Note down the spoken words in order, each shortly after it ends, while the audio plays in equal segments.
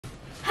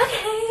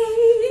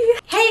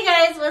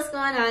what's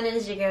going on? It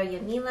is your girl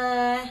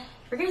Yamila.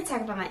 We're gonna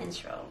talk about my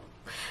intro,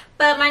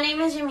 but my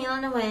name is Yamila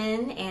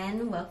Nguyen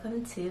and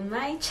welcome to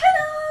my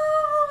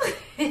channel.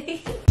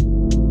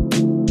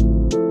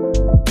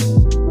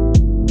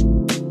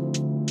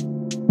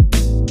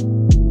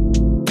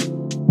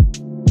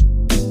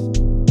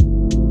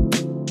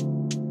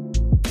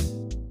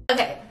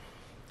 Okay,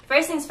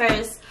 first things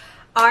first,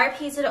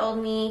 RP to the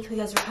old me,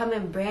 because we're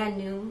coming brand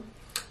new.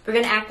 We're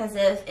gonna act as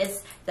if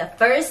it's the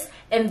first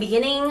and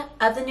beginning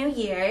of the new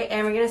year,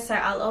 and we're gonna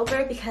start all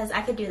over because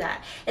I could do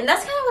that. And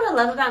that's kind of what I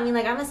love about me.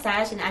 Like, I'm a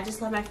Sag and I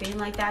just love my freedom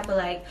like that, but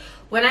like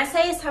when I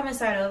say it's time to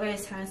start over,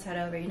 it's time to start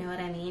over, you know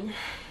what I mean?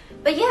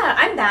 But yeah,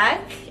 I'm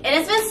back and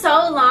it's been so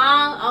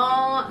long.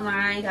 Oh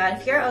my god,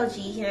 if you're OG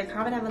here,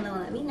 comment down below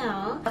and let me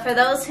know. For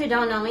those who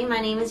don't know me, my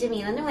name is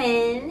Yamila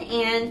Nguyen,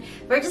 and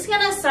we're just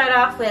gonna start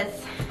off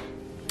with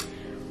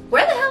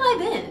where the hell I've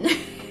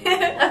been.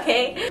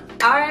 Okay,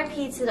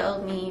 RIP to the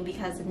old me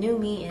because the new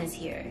me is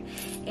here,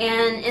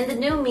 and in the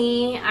new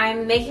me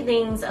I'm making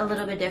things a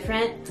little bit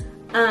different.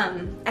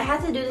 I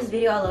had to do this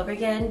video all over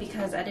again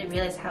because I didn't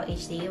realize how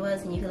HD it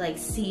was and you could like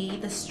see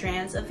the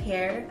strands of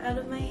hair out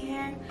of my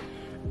hair.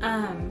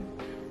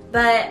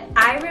 But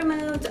I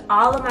removed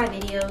all of my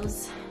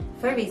videos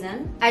for a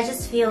reason. I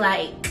just feel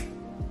like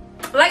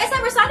I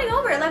said, we're starting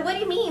over. Like, what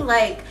do you mean?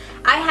 Like,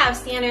 I have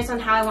standards on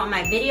how I want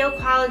my video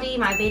quality,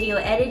 my video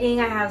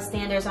editing. I have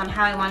standards on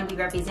how I want to be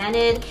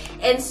represented.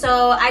 And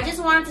so I just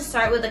wanted to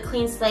start with a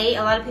clean slate.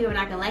 A lot of people are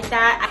not going to like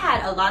that. I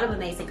had a lot of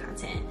amazing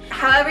content.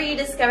 However you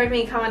discovered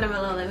me, comment down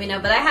below, let me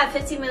know. But I had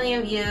 50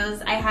 million views.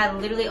 I had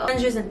literally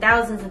hundreds and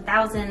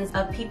thousands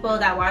of people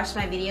that watched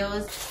my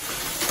videos.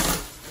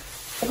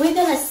 We're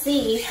going to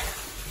see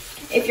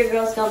if your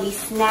girl's going to be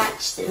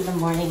snatched in the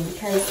morning,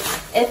 because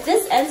if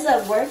this ends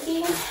up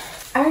working,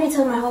 I already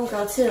told my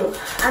homegirl too,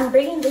 I'm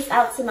bringing this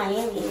out to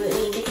Miami with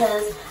me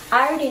because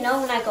I already know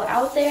when I go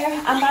out there,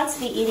 I'm about to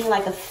be eating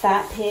like a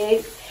fat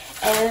pig,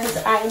 and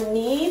I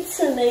need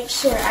to make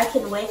sure I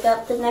can wake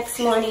up the next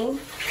morning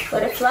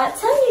with a flat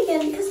tummy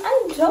again because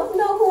I don't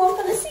know who I'm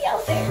gonna see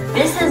out there.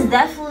 This is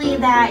definitely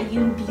that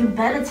you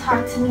better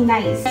talk to me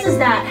nice. This is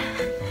that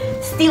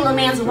steal a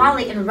man's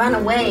wallet and run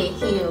away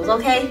heels,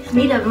 okay?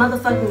 Meet a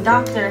motherfucking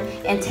doctor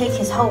and take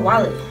his whole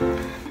wallet.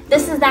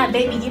 This is that,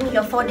 baby, give me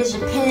your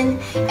 4-digit pin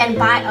and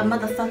buy a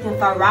motherfucking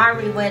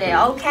Ferrari with it,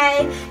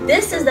 okay?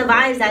 This is the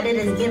vibes that it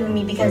is giving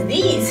me because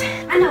these,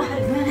 I know how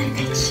to run that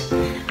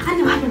bitch. I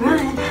know how to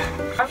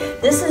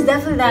run. This is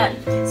definitely that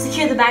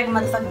secure the bag and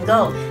motherfucking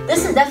go.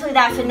 This is definitely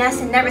that finesse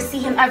and never see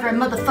him ever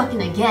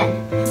motherfucking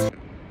again.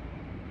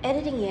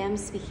 Editing Yam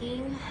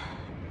speaking,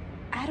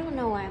 I don't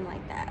know why I'm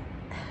like that.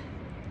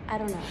 I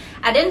don't know.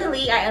 I didn't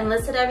delete, I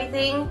unlisted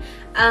everything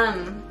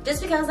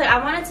just because like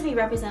I wanted to be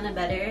represented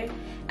better.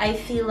 I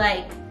feel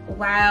like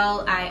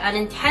while I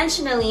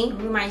unintentionally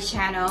grew my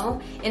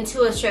channel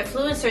into a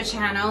stripfluencer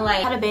channel,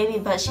 like I had a baby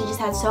but she just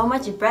had so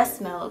much breast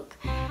milk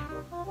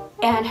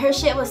and her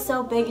shit was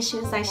so big and she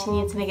was like she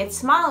needed to make it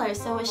smaller.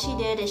 So what she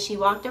did is she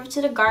walked over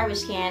to the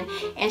garbage can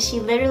and she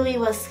literally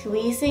was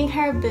squeezing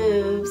her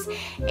boobs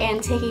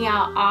and taking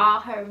out all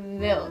her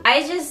milk.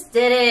 I just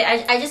did it.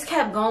 I just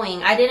kept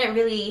going. I didn't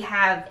really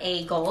have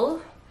a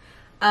goal.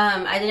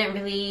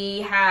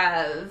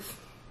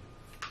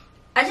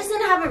 I just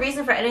didn't have a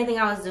reason for anything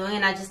I was doing,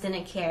 and I just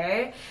didn't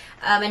care.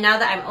 And now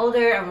that I'm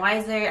older and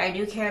wiser, I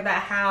do care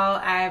about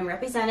how I'm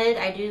represented.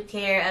 I do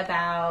care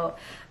about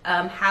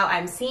how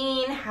I'm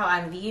seen, how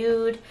I'm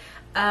viewed,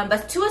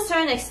 but to a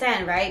certain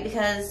extent, right?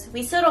 Because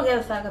we still don't give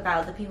a fuck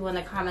about the people in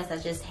the comments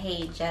that just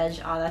hate, judge,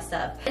 all that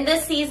stuff. In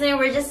this season,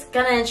 we're just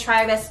gonna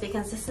try our best to be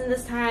consistent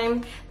this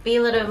time, be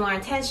a little bit more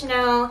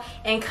intentional,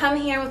 and come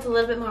here with a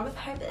little bit more of a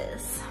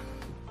purpose.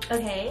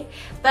 Okay?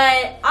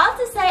 But all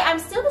to say, I'm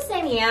still the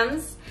same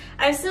Yams.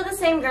 I'm still the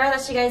same girl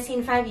that you guys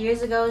seen 5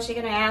 years ago,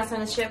 shaking her ass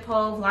on a strip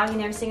pole, vlogging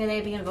every single day,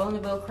 being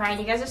vulnerable, crying.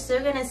 You guys are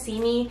still gonna see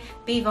me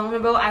be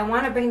vulnerable. I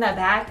want to bring that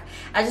back.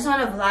 I just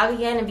want to vlog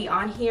again and be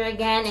on here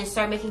again and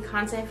start making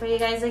content for you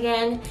guys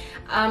again,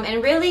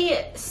 and really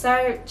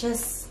start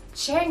just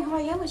sharing who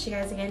I am with you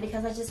guys again,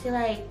 because I just feel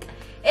like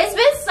it's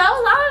been so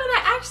long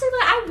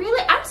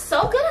and I'm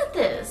so good at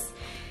this.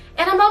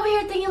 And I'm over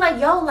here thinking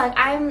like, yo, like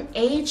I'm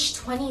age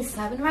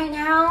 27 right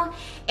now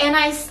and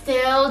I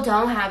still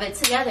don't have it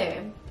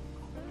together.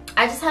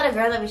 I just had a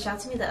girl that reached out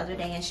to me the other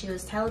day and she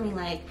was telling me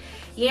like,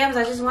 Yams,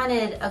 I just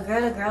wanted a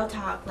girl-to-girl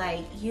talk.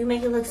 Like, you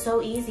make it look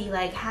so easy.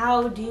 Like,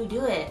 how do you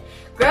do it?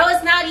 Girl,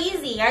 it's not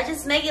easy. I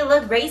just make it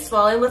look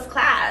graceful and with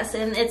class,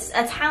 and it's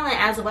a talent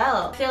as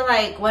well. I feel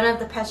like one of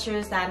the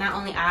pressures that not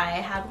only I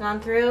have gone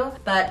through,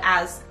 but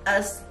as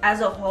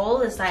a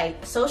whole, is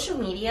like social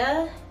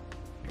media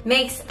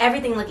makes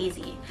everything look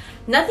easy.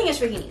 Nothing is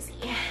freaking easy.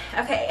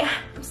 Okay,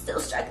 I'm still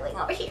struggling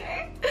over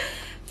here.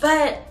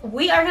 But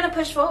we are gonna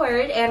push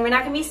forward and we're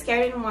not gonna be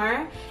scared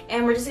anymore,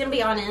 and we're just gonna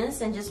be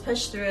honest and just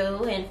push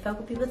through and fuck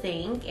what people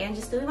think and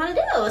just do what we wanna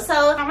do.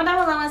 So comment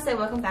down below and say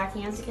welcome back,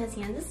 Yams, because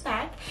Yams is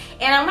back.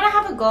 And I'm gonna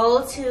have a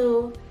goal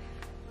to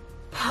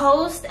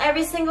post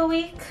every single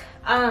week.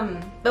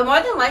 But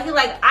more than likely,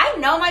 like, I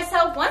know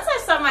myself, once I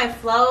start my my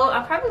flow,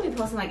 I'll probably be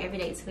posting like every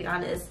day, to be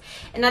honest.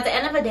 And at the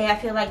end of the day, I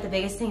feel like the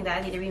biggest thing that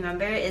I need to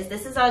remember is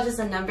this is all just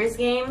a numbers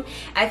game.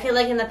 I feel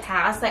like in the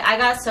past, like I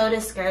got so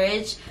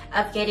discouraged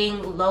of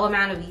getting low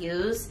amount of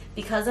views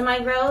because of my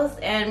growth,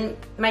 and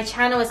my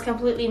channel is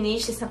completely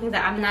niche to something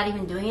that I'm not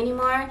even doing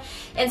anymore.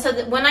 And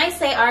so when I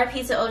say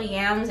RP to old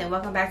yams and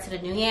welcome back to the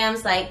new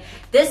yams, like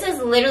this is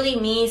literally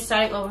me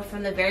starting over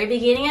from the very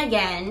beginning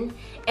again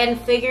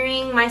and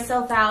figuring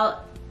myself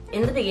out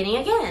in the beginning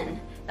again.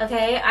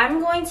 Okay, I'm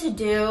going to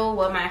do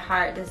what my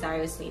heart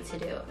desires me to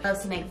do. I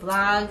love to make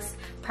vlogs,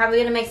 probably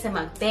gonna make some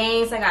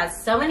mukbangs. I got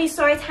so many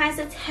story times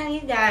to tell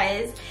you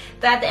guys.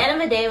 But at the end of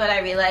the day, what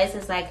I realized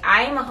is like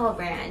I am a whole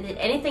brand, and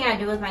anything I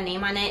do with my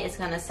name on it is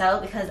gonna sell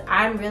because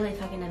I'm really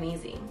fucking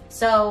amazing.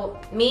 So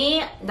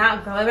me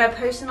not growing my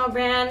personal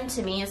brand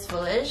to me is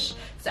foolish.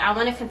 So I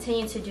want to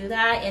continue to do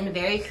that in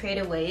very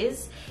creative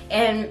ways,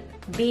 and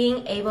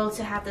being able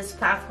to have this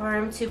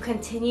platform to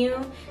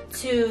continue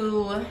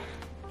to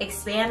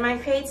expand my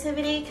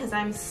creativity because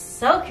I'm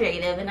so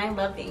creative and I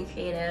love being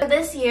creative.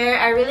 This year,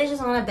 I really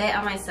just want to bet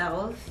on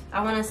myself.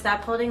 I want to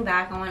stop holding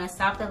back. I want to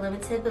stop the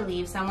limited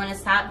beliefs. I want to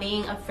stop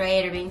being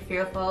afraid or being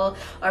fearful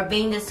or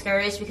being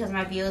discouraged because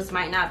my views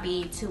might not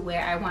be to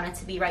where I want it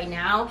to be right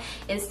now,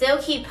 and still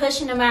keep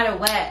pushing no matter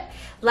what.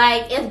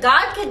 Like, if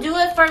God could do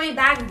it for me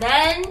back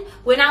then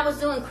when I was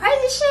doing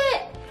crazy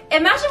shit,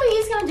 imagine what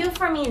he's gonna do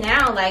for me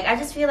now. Like, I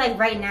just feel like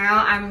right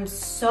now I'm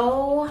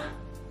so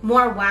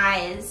more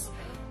wise,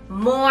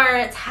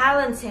 more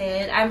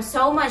talented, I'm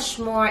so much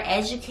more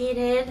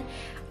educated,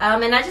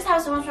 and I just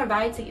have so much more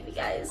value to give you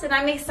guys, and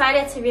I'm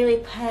excited to really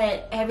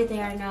put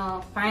everything I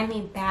know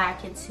finally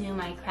back into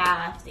my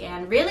craft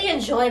and really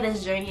enjoy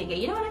this journey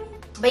again, you know what I mean?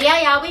 But yeah,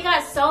 y'all, we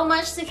got so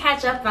much to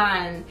catch up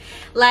on.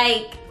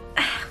 Like,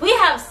 we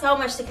have so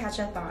much to catch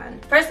up on.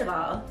 First of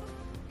all,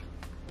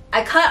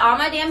 I cut all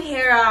my damn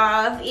hair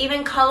off,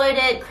 even colored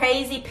it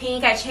crazy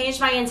pink. I changed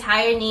my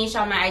entire niche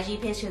on my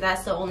IG page because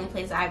that's the only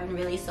place I've been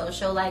really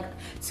social, like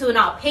to an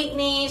all pink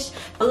niche.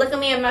 But look at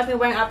me, I'm not even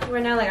wearing up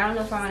right now. Like, I don't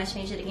know if I want to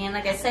change it again.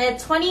 Like I said,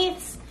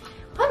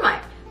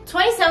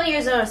 27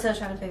 years old, I'm still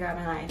trying to figure out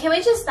my life. Can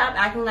we just stop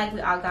acting like we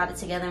all got it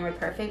together and we're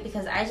perfect?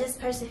 Because I just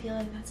personally feel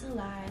like that's a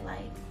lie.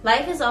 Like,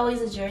 life is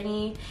always a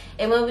journey,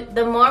 and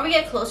the more we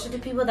get closer to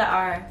people that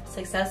are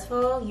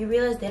successful, you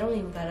realize they don't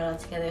even got it all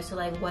together. So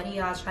like, what do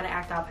y'all try to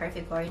act all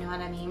perfect for, you know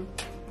what I mean?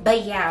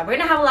 But yeah, we're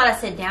gonna have a lot of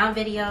sit down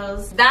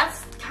videos.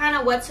 That's kind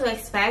of what to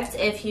expect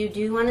if you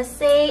do want to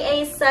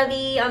say a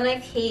subby on my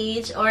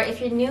page, or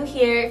if you're new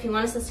here, if you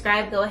want to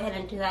subscribe, go ahead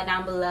and do that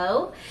down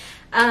below.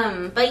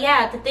 But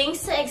yeah, the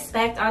things to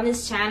expect on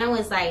this channel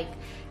is like,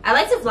 I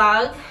like to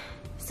vlog,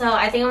 so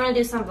I think I'm gonna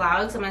do some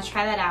vlogs. I'm gonna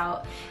try that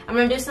out. I'm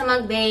gonna do some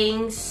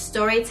mukbangs,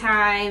 story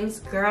times,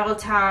 girl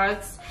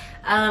talks.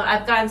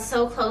 I've gotten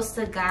so close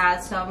to God,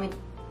 so I'm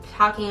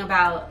talking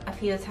about a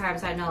few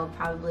times I know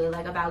probably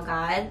like about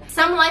God.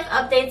 Some life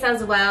updates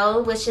as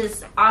well, which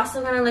is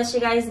also gonna let you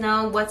guys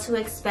know what to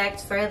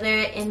expect further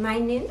in my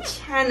new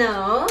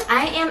channel.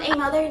 I am a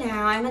mother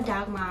now. I'm a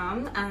dog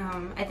mom.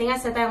 I think I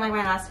said that in like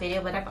my last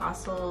video, but I've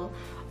also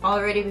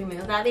already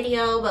removed that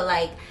video. But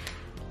like,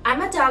 I'm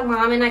a dog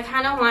mom, and I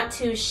kind of want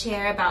to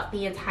share about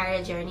the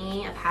entire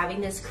journey of having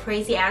this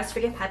crazy ass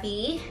freaking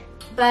puppy.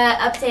 But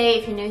update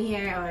if you're new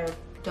here or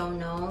don't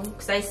know,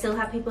 because I still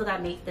have people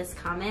that make this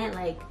comment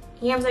like,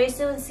 Yams, are you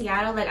still in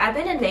Seattle? Like, I've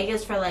been in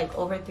Vegas for like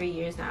over 3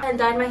 years now. I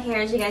dyed my hair,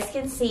 as you guys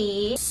can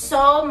see.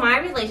 So my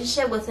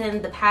relationship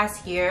within the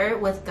past year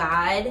with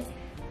God,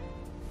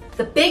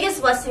 the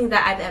biggest blessing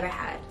that I've ever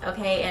had,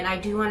 okay? And I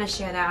do want to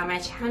share that on my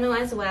channel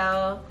as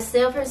well.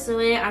 Still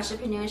pursuing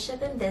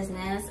entrepreneurship and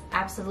business,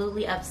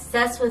 absolutely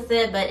obsessed with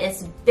it, but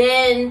it's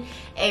been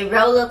a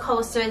roller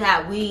coaster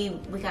that we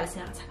gotta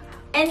sit on top.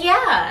 And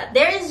yeah,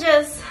 there's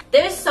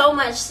so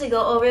much to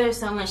go over, there's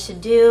so much to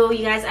do.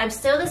 You guys, I'm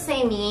still the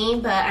same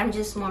me, but I'm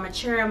just more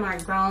mature, more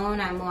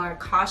grown, I'm more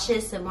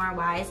cautious and more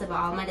wise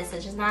about all my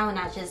decisions now, and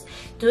not just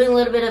doing a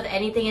little bit of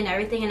anything and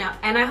everything.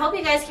 And I hope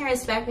you guys can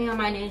respect me on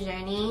my new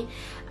journey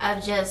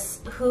of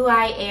just who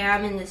I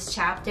am in this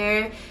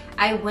chapter.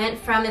 I went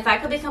from, if I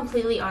could be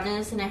completely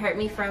honest, and it hurt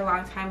me for a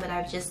long time, but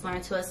I've just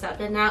learned to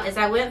accept it now, is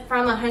I went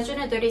from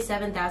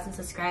 137,000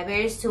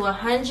 subscribers to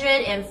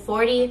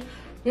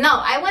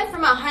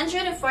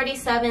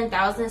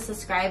 147,000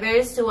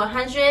 subscribers to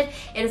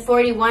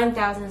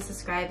 141,000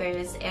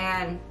 subscribers.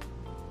 And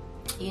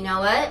you know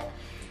what?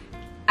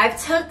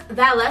 I've took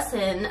that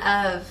lesson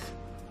of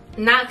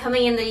not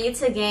coming in the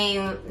YouTube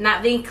game,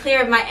 not being clear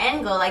of my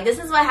end goal. Like, this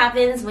is what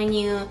happens when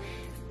you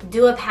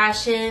do a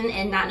passion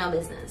and not know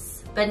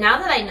business. But now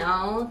that I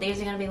know,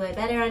 things are gonna be way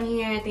better on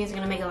here. Things are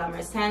gonna make a lot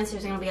more sense.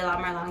 There's gonna be a lot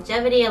more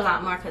longevity, a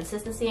lot more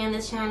consistency in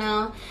this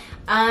channel.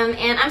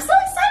 And I'm so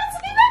excited to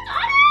be back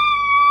on it.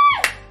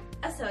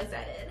 I'm so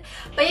excited.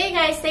 But yeah, you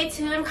guys, stay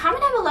tuned.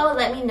 Comment down below and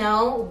let me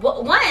know.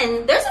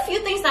 One, there's a few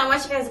things that I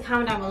want you guys to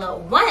comment down below.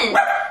 One,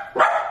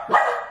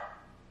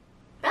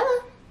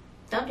 Bella,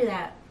 don't do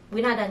that.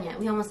 We're not done yet.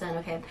 We almost done,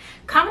 okay?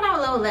 Comment down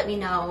below and let me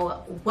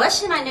know, what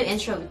should my new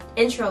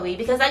intro be?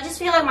 Because I just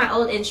feel like my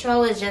old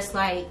intro is just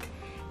like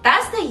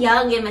That's the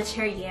young and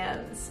mature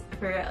Yams,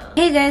 for real.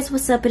 Hey guys,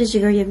 what's up? It is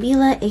your girl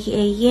Yamila,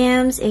 aka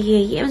Yams,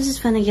 aka Yams is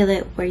finna get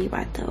lit. Where you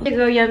at though? Your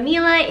girl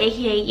Yamila,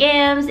 aka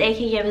Yams,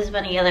 aka Yams is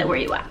finna get lit. Where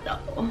you at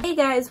though? Hey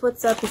guys,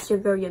 what's up? It's your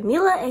girl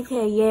Yamila,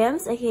 aka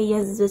Yams, aka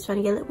Yams is trying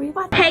to get lit. Where you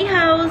at? Hey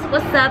hoes,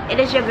 what's up? It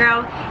is your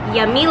girl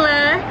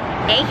Yamila,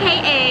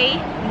 aka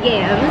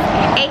Yams,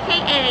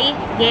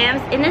 aka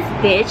Yams in this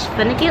bitch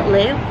finna get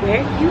lit.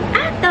 Where you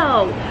at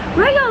though?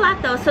 Where y'all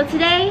at though? So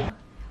today,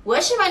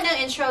 what should my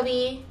new intro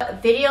be?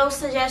 Video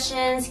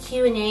suggestions,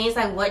 Q&As,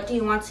 like what do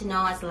you want to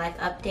know as like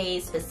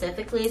updates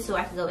specifically so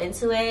I can go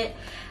into it.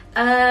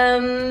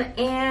 And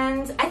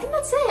I think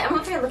that's it.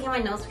 I'm gonna look at my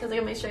notes because I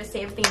gotta make sure I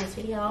say everything in this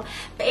video.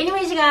 But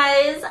anyways, you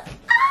guys,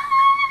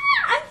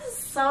 I'm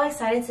so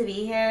excited to be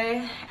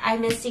here. I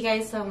missed you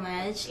guys so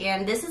much,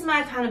 and this is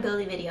my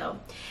accountability video.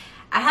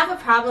 I have a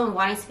problem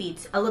wanting to be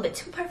a little bit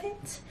too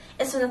perfect,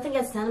 and so nothing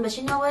gets done, but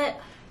you know what?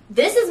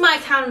 This is my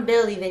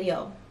accountability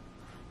video.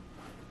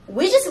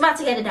 We're just about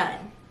to get it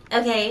done,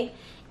 okay?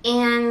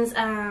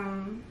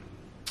 And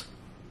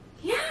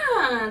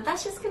yeah,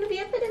 that's just gonna be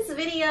it for this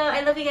video.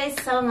 I love you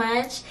guys so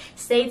much.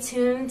 Stay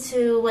tuned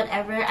to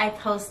whatever I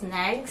post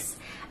next.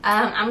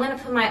 I'm gonna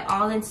put my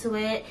all into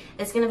it.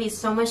 It's gonna be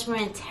so much more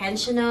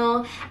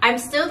intentional. I'm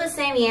still the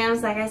same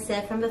Yams, like I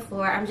said from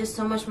before. I'm just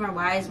so much more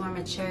wise, more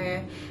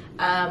mature.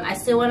 I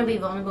still want to be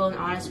vulnerable and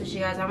honest with you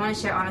guys. I want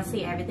to share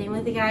honestly everything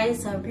with you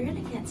guys, so we're gonna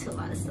get into a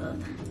lot of stuff.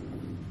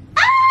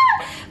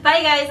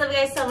 Bye guys, love you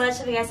guys so much.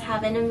 Hope you guys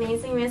have an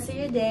amazing rest of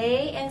your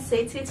day, and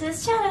stay tuned to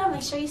this channel.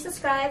 Make sure you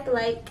subscribe,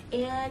 like,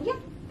 and yeah,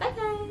 bye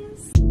guys.